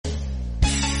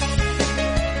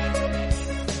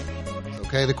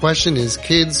Okay, the question is,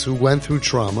 kids who went through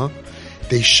trauma,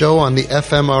 they show on the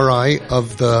fMRI,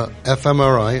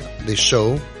 they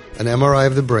show an MRI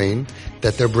of the brain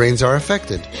that their brains are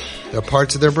affected. There are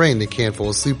parts of their brain, they can't fall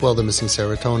asleep well, they're missing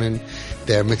serotonin,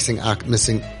 they're missing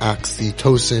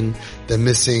oxytocin, they're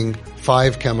missing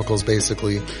 5 chemicals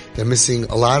basically, they're missing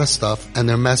a lot of stuff, and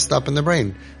they're messed up in the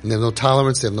brain. And they have no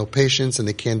tolerance, they have no patience, and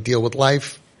they can't deal with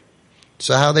life.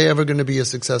 So how are they ever going to be a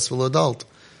successful adult?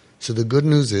 So the good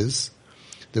news is,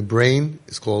 the brain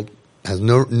has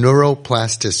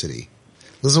neuroplasticity.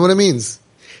 Listen to what it means.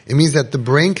 It means that the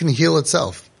brain can heal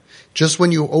itself. Just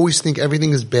when you always think everything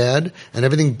is bad and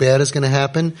everything bad is going to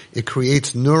happen, it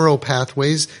creates neural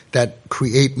pathways that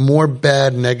create more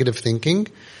bad negative thinking.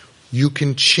 You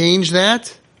can change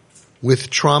that with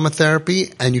trauma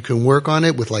therapy, and you can work on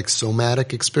it with like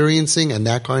somatic experiencing and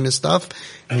that kind of stuff.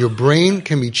 And your brain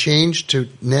can be changed to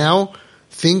now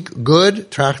think good,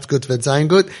 tracht gut, wird sein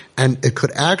gut, and it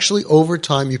could actually, over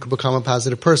time, you could become a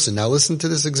positive person. Now listen to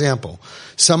this example.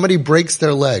 Somebody breaks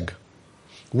their leg.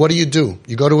 What do?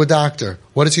 You go to a doctor.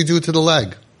 What does he do to the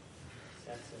leg?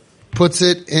 Puts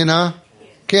it in a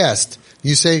cast.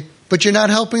 You say, but you're not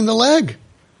helping the leg.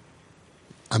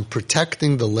 I'm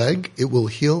protecting the leg. It will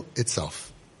heal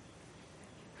itself.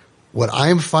 What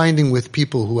I'm finding with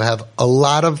people who have a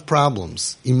lot of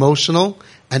problems, emotional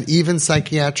and even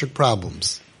psychiatric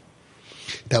problems,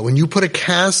 that when you put a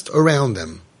cast around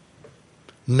them,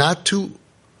 not to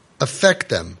affect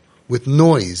them with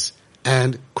noise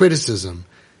and criticism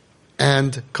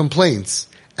and complaints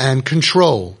and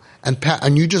control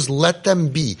and you just let them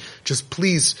be. Just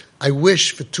please, I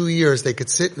wish for 2 years they could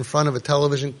sit in front of a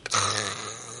television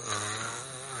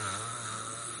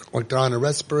like they're on a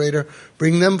respirator,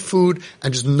 bring them food,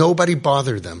 and just nobody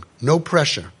bother them. No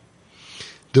pressure.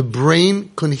 The brain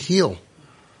can heal.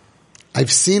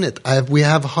 I've seen it. We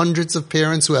have hundreds of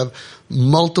parents who have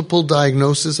multiple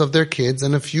diagnoses of their kids,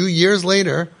 and a few years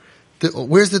later,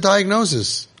 where's the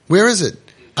diagnosis? Where is it?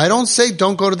 I don't say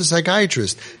don't go to the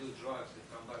psychiatrist.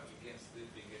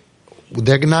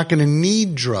 They're not going to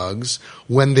need drugs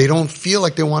when they don't feel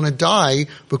like they want to die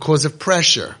because of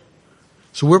pressure.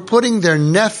 So we're putting their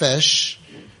nefesh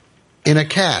in a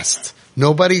cast.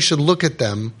 Nobody should look at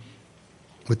them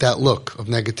with that look of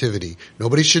negativity.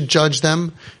 Nobody should judge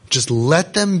them. Just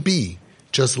let them be.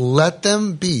 Just let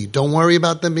them be. Don't worry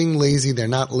about them being lazy. They're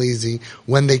not lazy.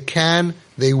 When they can,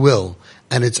 they will.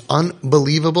 And it's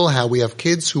unbelievable how we have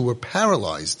kids who were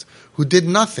paralyzed, who did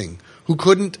nothing, who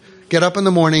couldn't get up in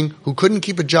the morning, who couldn't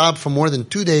keep a job for more than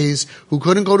 2 days, who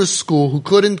couldn't go to school, who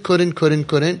couldn't.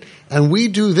 And we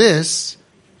do this,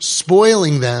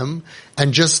 spoiling them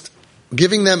and just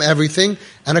giving them everything.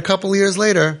 And a couple of years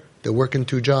later, they're working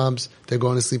 2 jobs. They're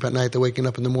going to sleep at night. They're waking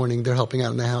up in the morning. They're helping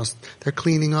out in the house. They're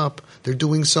cleaning up. They're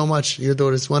doing so much. Your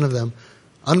daughter's one of them.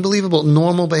 Unbelievable.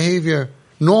 Normal behavior.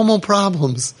 Normal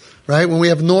problems, right? When we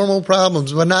have normal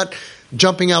problems, we're not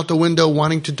jumping out the window,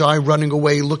 wanting to die, running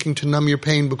away, looking to numb your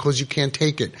pain because you can't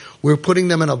take it. We're putting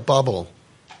them in a bubble.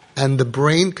 And the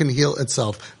brain can heal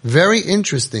itself. Very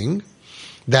interesting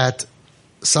that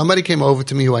somebody came over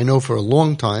to me who I know for a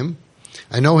long time.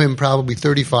 I know him probably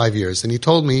 35 years. And he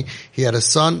told me he had a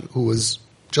son who was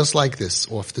just like this,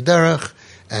 off the derech,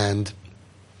 and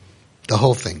the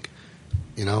whole thing.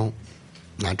 You know,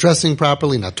 not dressing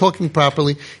properly, not talking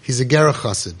properly. He's a Gerach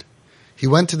Chassid. He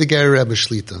went to the Ger Rebbe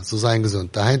Shlita, so sein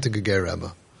gesund, the heintige Ger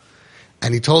Rebbe.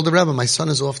 And he told the Rebbe, my son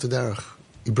is off the derech.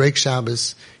 He breaks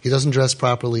Shabbos. He doesn't dress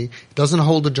properly. He doesn't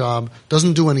hold a job.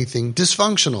 Doesn't do anything.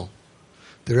 Dysfunctional.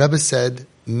 The Rebbe said,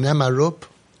 Nemarup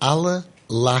alle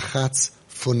lachatz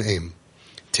funem.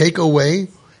 Take away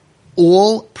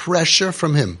all pressure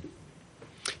from him.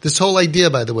 This whole idea,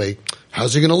 by the way,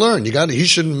 how's he going to learn? He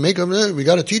shouldn't make him, we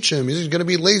got to teach him. He's going to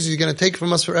be lazy. He's going to take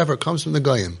from us forever. It comes from the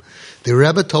Goyim. The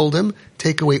Rebbe told him,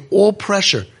 take away all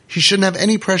pressure. He shouldn't have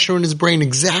any pressure in his brain.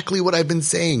 Exactly what I've been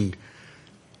saying.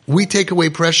 We take away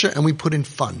pressure and we put in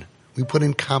fun. We put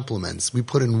in compliments. We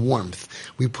put in warmth.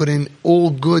 We put in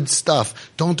all good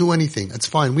stuff. Don't do anything. It's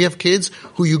fine. We have kids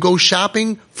who you go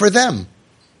shopping for them.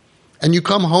 And you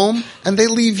come home and they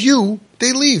leave you.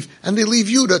 They leave. And they leave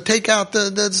you to take out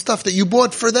the stuff that you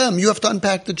bought for them. You have to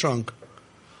unpack the trunk.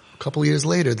 A couple of years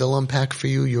later, they'll unpack for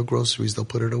you your groceries. They'll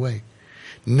put it away.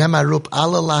 Nemarup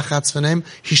ala lachatz v'nem.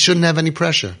 He shouldn't have any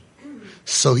pressure.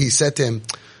 So he said to him,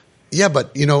 yeah,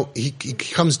 but you know, he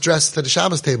comes dressed to the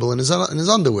Shabbos table in his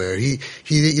underwear. He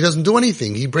doesn't do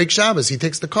anything. He breaks Shabbos. He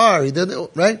takes the car. He did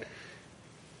it, right?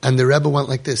 And the Rebbe went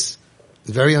like this.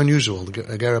 Very unusual. The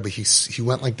Rebbe, he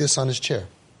went like this on his chair.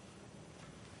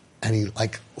 And he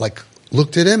like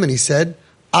looked at him and he said,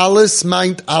 Alles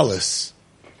meint alles.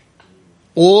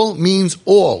 All means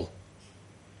all.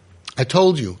 I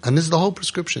told you, and this is the whole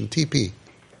prescription, TP.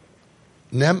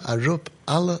 Nem arup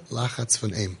ala lachatz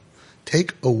von em.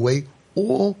 Take away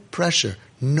all pressure.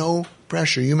 No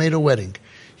pressure. You made a wedding.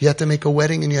 You had to make a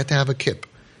wedding and you had to have a kip.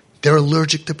 They're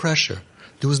allergic to pressure.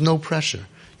 There was no pressure.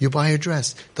 You buy a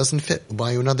dress. Doesn't fit. We'll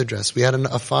buy you another dress. We had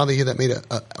a father here that made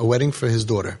a wedding for his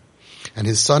daughter. And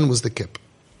his son was the kip.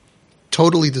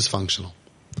 Totally dysfunctional.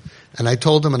 And I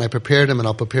told him and I prepared him and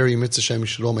I'll prepare you, Mitzvah Shem, you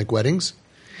should all make weddings.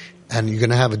 And you're going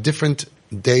to have a different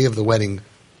day of the wedding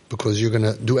because you're going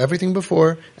to do everything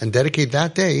before and dedicate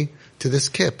that day to this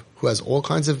kip who has all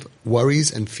kinds of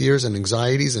worries and fears and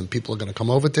anxieties and people are going to come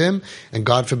over to him and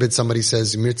God forbid somebody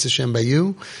says, Mitzvah Shem by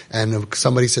you, and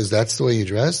somebody says, that's the way you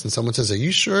dress, and someone says, are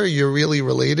you sure you're really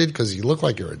related because you look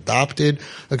like you're adopted?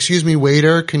 Excuse me,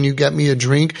 waiter, can you get me a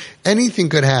drink? Anything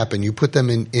could happen. You put them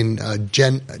in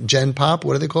Gen Pop,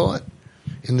 what do they call it?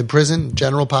 In the prison,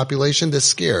 general population, they're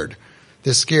scared.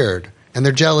 They're scared. And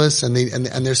they're jealous, and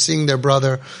they're seeing their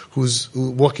brother who's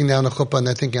walking down the chuppah, and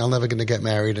they're thinking, I'm never going to get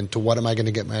married, and to what am I going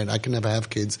to get married? I can never have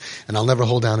kids, and I'll never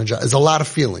hold down a job. There's a lot of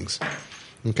feelings.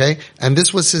 Okay? And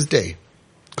this was his day.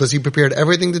 Because he prepared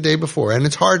everything the day before, and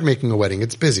it's hard making a wedding.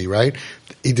 It's busy, right?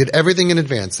 He did everything in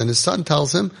advance, and his son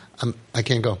tells him, I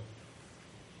can't go.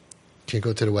 Can't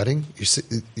go to the wedding?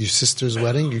 Your sister's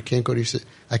wedding? You can't go to your sister?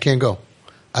 I can't go.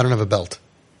 I don't have a belt.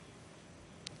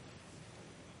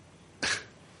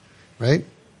 Right?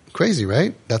 Crazy,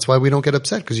 right? That's why we don't get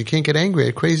upset, because you can't get angry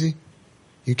at crazy.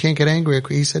 You can't get angry at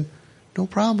crazy. He said, no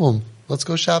problem. Let's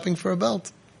go shopping for a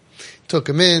belt. Took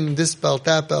him in, this belt,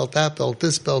 that belt,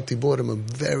 this belt. He bought him a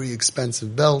very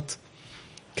expensive belt.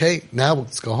 Okay, now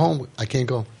let's go home. I can't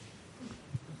go.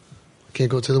 I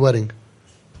can't go to the wedding.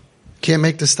 Can't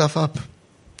make this stuff up.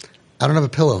 I don't have a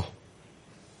pillow.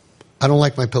 I don't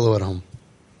like my pillow at home.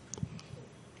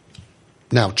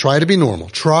 Now, try to be normal.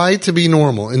 Try to be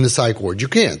normal in the psych ward. You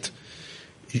can't.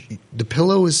 The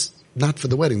pillow is not for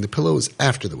the wedding. The pillow is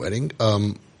after the wedding.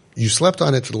 You slept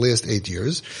on it for the last 8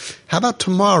 years. How about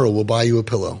tomorrow we'll buy you a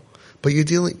pillow? But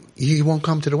he won't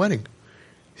come to the wedding.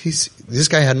 This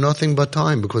guy had nothing but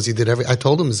time because he did I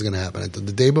told him this is going to happen.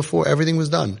 The day before, everything was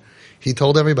done. He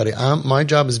told everybody, my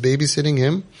job is babysitting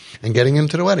him and getting him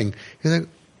to the wedding. He's like,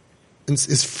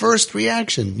 his first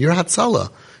reaction, you're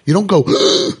Hatzalah. You don't go,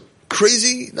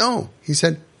 crazy? No. He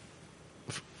said,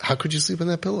 how could you sleep on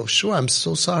that pillow? Sure, I'm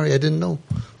so sorry, I didn't know.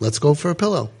 Let's go for a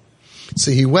pillow.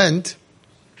 So he went,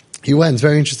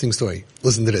 very interesting story.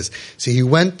 Listen to this. So he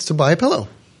went to buy a pillow.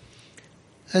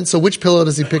 And so which pillow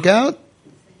does he pick out?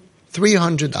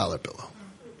 $300 pillow.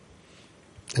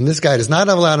 And this guy does not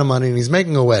have a lot of money and he's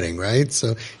making a wedding, right?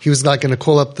 So he was not going to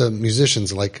call up the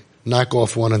musicians, like knock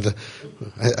off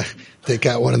take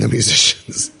out one of the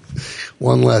musicians.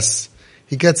 One less.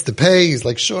 He gets to pay. He's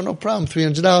like, sure, no problem,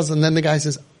 $300. And then the guy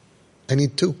says, I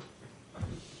need 2.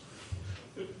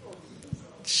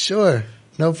 Sure,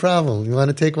 no problem. You want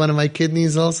to take one of my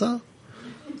kidneys also?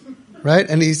 Right?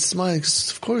 And he's smiling.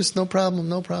 Of course, no problem,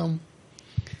 no problem.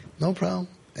 No problem.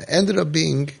 It ended up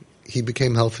being, he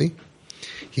became healthy.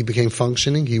 He became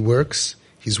functioning. He works.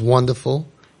 He's wonderful.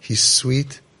 He's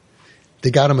sweet.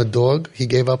 They got him a dog. He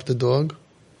gave up the dog.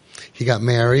 He got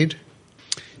married.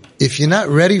 If you're not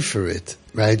ready for it,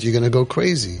 right, you're going to go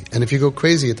crazy. And if you go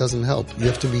crazy, it doesn't help. You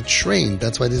have to be trained.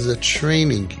 That's why this is a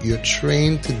training. You're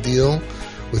trained to deal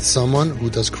with someone who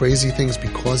does crazy things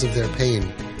because of their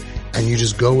pain. And you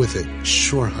just go with it.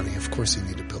 Sure, honey, of course you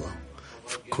need a pillow.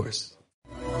 Of course.